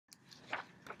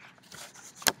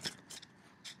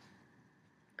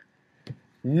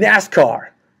NASCAR.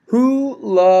 Who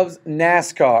loves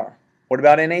NASCAR? What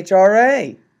about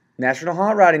NHRA, National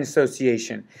Hot Rodding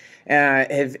Association?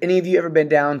 Have any of you ever been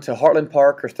down to Heartland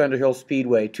Park or Thunderhill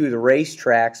Speedway, two of the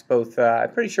racetracks, both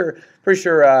pretty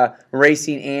sure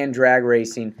racing and drag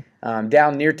racing,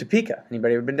 down near Topeka?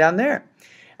 Anybody ever been down there?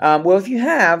 Well, if you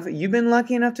have, you've been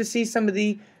lucky enough to see some of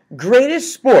the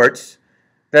greatest sports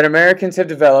that Americans have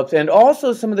developed, and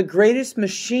also some of the greatest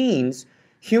machines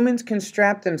humans can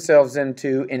strap themselves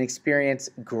into and experience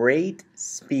great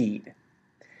speed.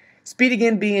 Speed,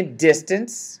 again, being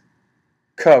distance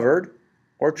covered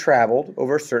or traveled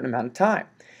over a certain amount of time.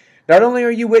 Not only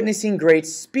are you witnessing great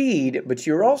speed, but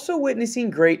you're also witnessing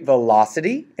great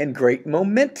velocity and great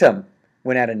momentum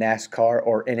when at a NASCAR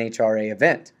or NHRA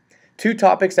event. Two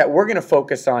topics that we're going to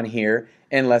focus on here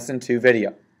in Lesson 2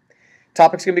 video.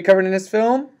 Topics going to be covered in this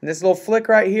film, in this little flick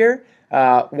right here.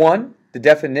 1, the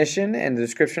definition and the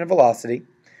description of velocity.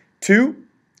 2,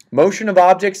 motion of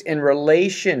objects in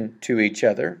relation to each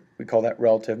other. We call that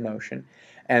relative motion.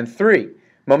 And 3,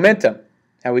 momentum,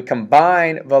 how we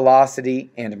combine velocity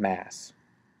and mass.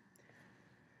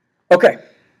 Okay,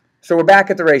 so we're back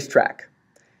at the racetrack.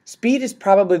 Speed is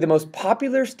probably the most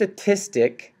popular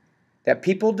statistic that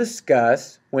people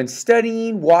discuss when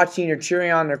studying, watching, or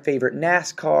cheering on their favorite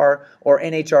NASCAR or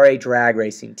NHRA drag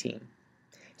racing team.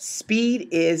 Speed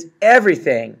is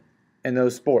everything in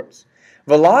those sports.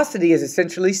 Velocity is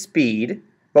essentially speed,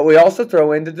 but we also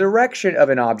throw in the direction of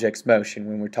an object's motion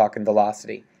when we're talking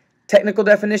velocity. Technical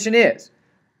definition is,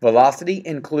 velocity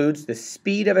includes the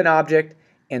speed of an object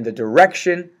and the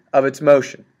direction of its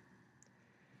motion.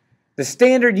 The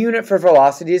standard unit for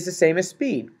velocity is the same as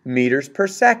speed, meters per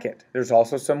second. There's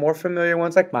also some more familiar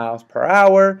ones like miles per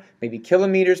hour, maybe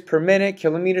kilometers per minute,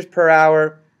 kilometers per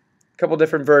hour, a couple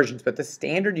different versions, but the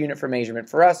standard unit for measurement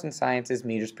for us in science is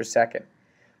meters per second.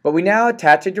 But we now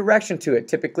attach a direction to it,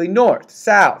 typically north,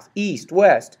 south, east,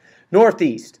 west,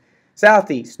 northeast,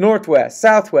 southeast, northwest,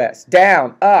 southwest,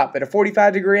 down, up, at a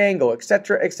 45-degree angle,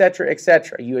 etc., etc.,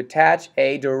 etc. You attach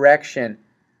a direction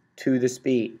to the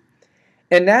speed.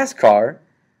 In NASCAR,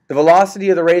 the velocity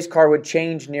of the race car would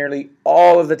change nearly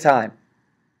all of the time.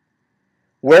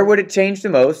 Where would it change the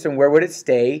most and where would it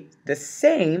stay the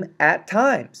same at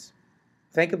times?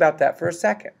 Think about that for a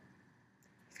second.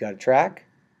 You've got a track,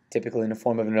 typically in the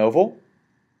form of an oval.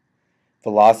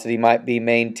 Velocity might be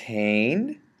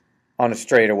maintained on a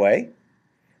straightaway,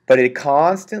 but it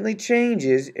constantly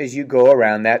changes as you go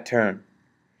around that turn.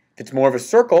 If it's more of a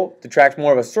circle, the track's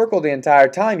more of a circle the entire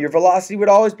time, your velocity would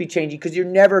always be changing because you're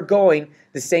never going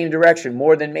the same direction,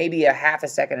 more than maybe a half a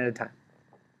second at a time.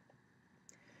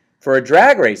 For a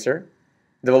drag racer,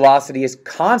 the velocity is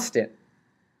constant.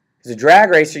 As a drag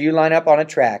racer, you line up on a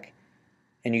track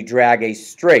and you drag a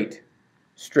straight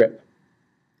strip.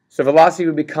 So velocity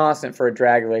would be constant for a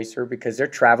drag racer because they're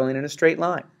traveling in a straight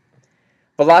line.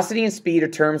 Velocity and speed are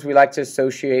terms we like to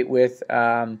associate with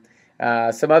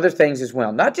some other things as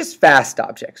well, not just fast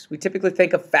objects. We typically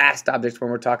think of fast objects when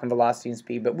we're talking velocity and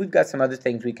speed, but we've got some other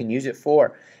things we can use it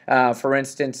for. For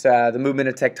instance, the movement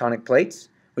of tectonic plates,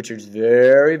 which is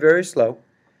very, very slow,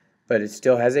 but it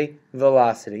still has a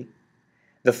velocity.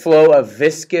 The flow of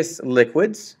viscous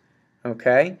liquids,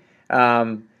 okay?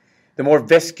 The more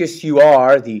viscous you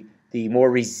are, the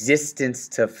more resistance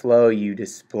to flow you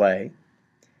display.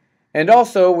 And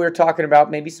also, we're talking about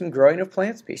maybe some growing of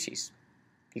plant species.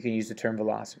 You can use the term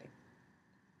velocity.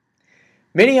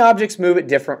 Many objects move at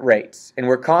different rates, and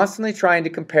we're constantly trying to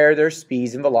compare their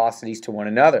speeds and velocities to one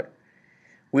another.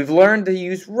 We've learned to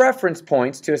use reference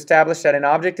points to establish that an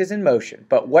object is in motion,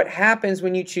 but what happens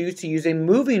when you choose to use a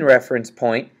moving reference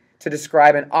point to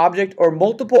describe an object or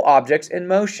multiple objects in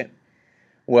motion?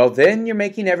 Well, then you're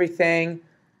making everything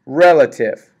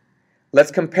relative.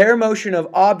 Let's compare motion of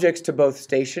objects to both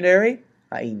stationary,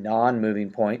 i.e. non-moving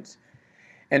points,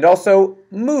 and also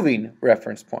moving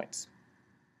reference points.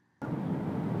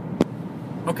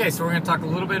 Okay, so we're going to talk a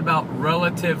little bit about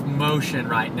relative motion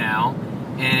right now.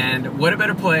 And what a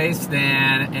better place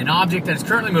than an object that is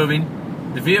currently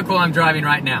moving, the vehicle I'm driving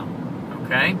right now.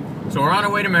 Okay, so we're on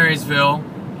our way to Marysville,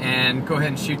 and go ahead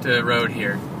and shoot the road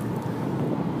here.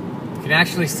 You can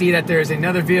actually see that there's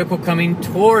another vehicle coming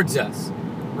towards us.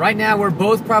 Right now, we're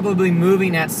both probably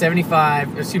moving at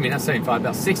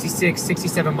about 66,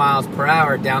 67 miles per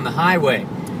hour down the highway.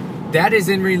 That is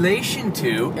in relation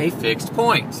to a fixed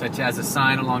point, such as a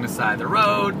sign along the side of the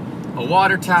road, a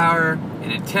water tower,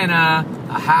 an antenna,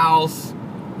 a house,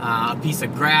 a piece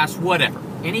of grass, whatever.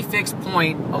 Any fixed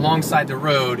point alongside the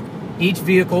road, each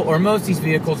vehicle, or most of these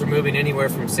vehicles, are moving anywhere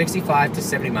from 65 to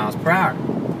 70 miles per hour.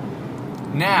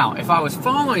 Now, if I was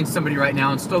following somebody right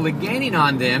now and slowly gaining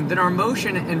on them, then our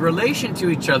motion in relation to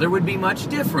each other would be much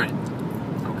different,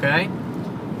 okay?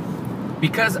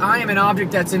 Because I am an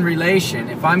object that's in relation,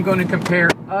 if I'm going to compare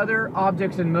other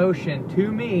objects in motion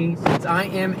to me, since I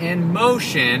am in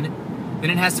motion, then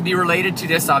it has to be related to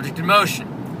this object in motion.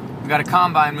 We've got a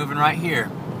combine moving right here,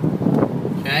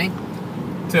 okay?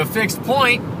 To a fixed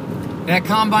point, that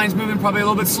combine's moving probably a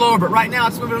little bit slower, but right now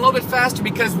it's moving a little bit faster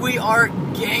because we are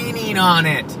gaining on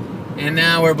it. And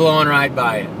now we're blowing right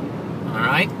by it, all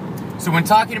right? So when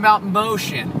talking about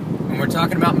motion, when we're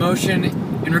talking about motion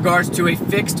in regards to a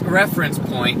fixed reference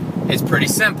point, it's pretty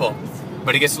simple.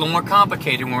 But it gets a little more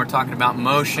complicated when we're talking about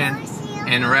motion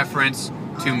in reference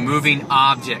to moving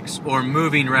objects or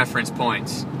moving reference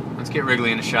points. Let's get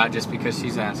Wrigley in a shot just because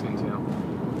she's asking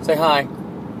to. Say hi.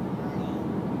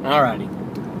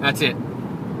 Alrighty, that's it.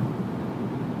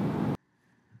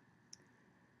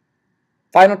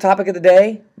 Final topic of the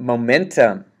day,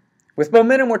 momentum. With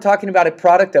momentum, we're talking about a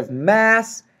product of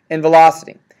mass and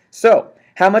velocity. So,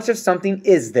 how much of something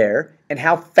is there and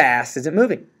how fast is it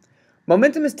moving?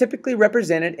 Momentum is typically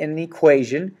represented in an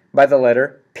equation by the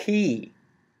letter P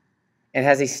and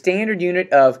has a standard unit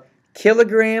of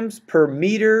kilograms per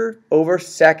meter over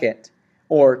second,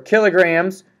 or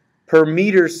kilograms per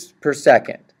meters per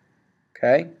second,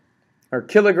 okay? Or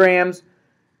kilograms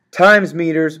times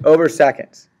meters over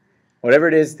seconds. Whatever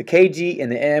it is, the kg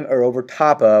and the m are over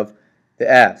top of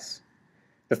the s.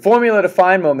 The formula to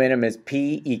find momentum is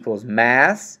P equals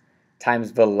mass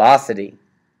times velocity.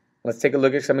 Let's take a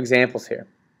look at some examples here.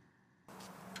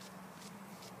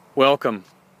 Welcome.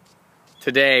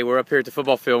 Today we're up here at the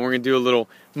football field and we're going to do a little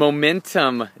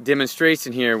momentum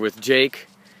demonstration here with Jake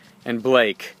and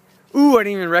Blake. Ooh, I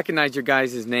didn't even recognize your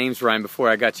guys' names, Ryan, before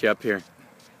I got you up here.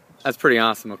 That's pretty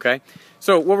awesome, okay?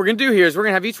 So what we're going to do here is we're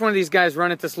going to have each one of these guys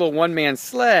run at this little one-man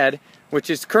sled, which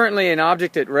is currently an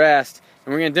object at rest,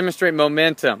 and we're going to demonstrate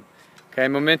momentum. Okay,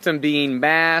 momentum being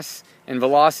mass and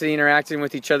velocity interacting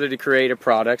with each other to create a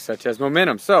product such as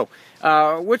momentum. So,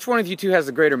 which one of you two has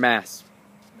the greater mass?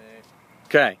 Me.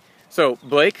 Okay, so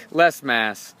Blake, less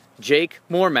mass. Jake,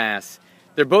 more mass.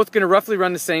 They're both going to roughly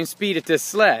run the same speed at this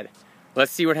sled.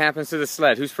 Let's see what happens to the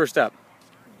sled. Who's first up?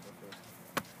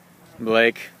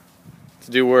 Blake. Let's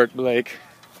do work, Blake.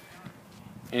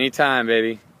 Anytime,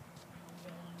 baby.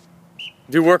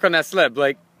 Do work on that sled,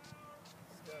 Blake.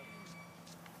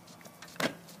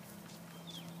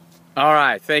 All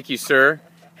right, thank you, sir.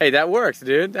 Hey, that works,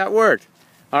 dude. That worked.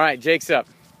 All right, Jake's up.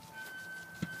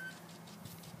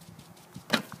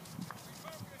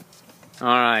 All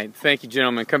right, thank you,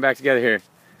 gentlemen. Come back together here.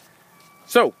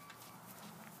 So,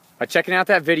 by checking out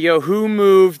that video, who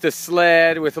moved the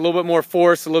sled with a little bit more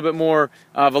force, a little bit more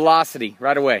velocity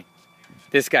right away?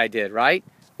 This guy did, right?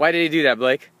 Why did he do that,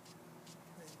 Blake?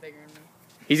 He's bigger than me.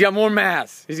 He's got more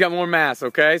mass. He's got more mass,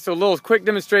 okay? So a little quick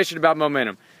demonstration about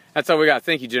momentum. That's all we got.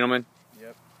 Thank you, gentlemen.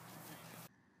 Yep.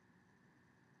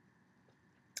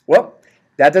 Well,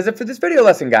 that does it for this video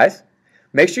lesson, guys.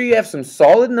 Make sure you have some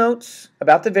solid notes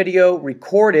about the video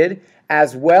recorded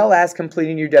as well as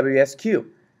completing your WSQ.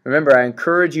 Remember, I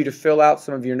encourage you to fill out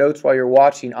some of your notes while you're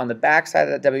watching on the back side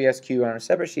of that WSQ on a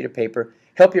separate sheet of paper.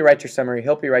 Help you write your summary,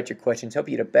 help you write your questions, help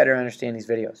you to better understand these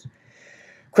videos.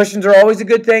 Questions are always a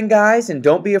good thing, guys, and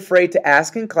don't be afraid to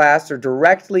ask in class or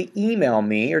directly email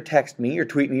me or text me or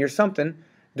tweet me or something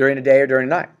during the day or during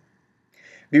the night.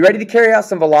 Be ready to carry out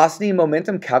some velocity and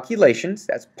momentum calculations.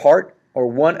 That's part or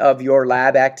one of your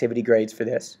lab activity grades for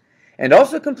this. And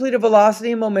also complete a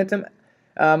velocity and momentum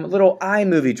little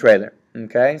iMovie trailer.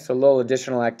 Okay, so a little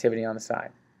additional activity on the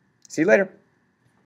side. See you later.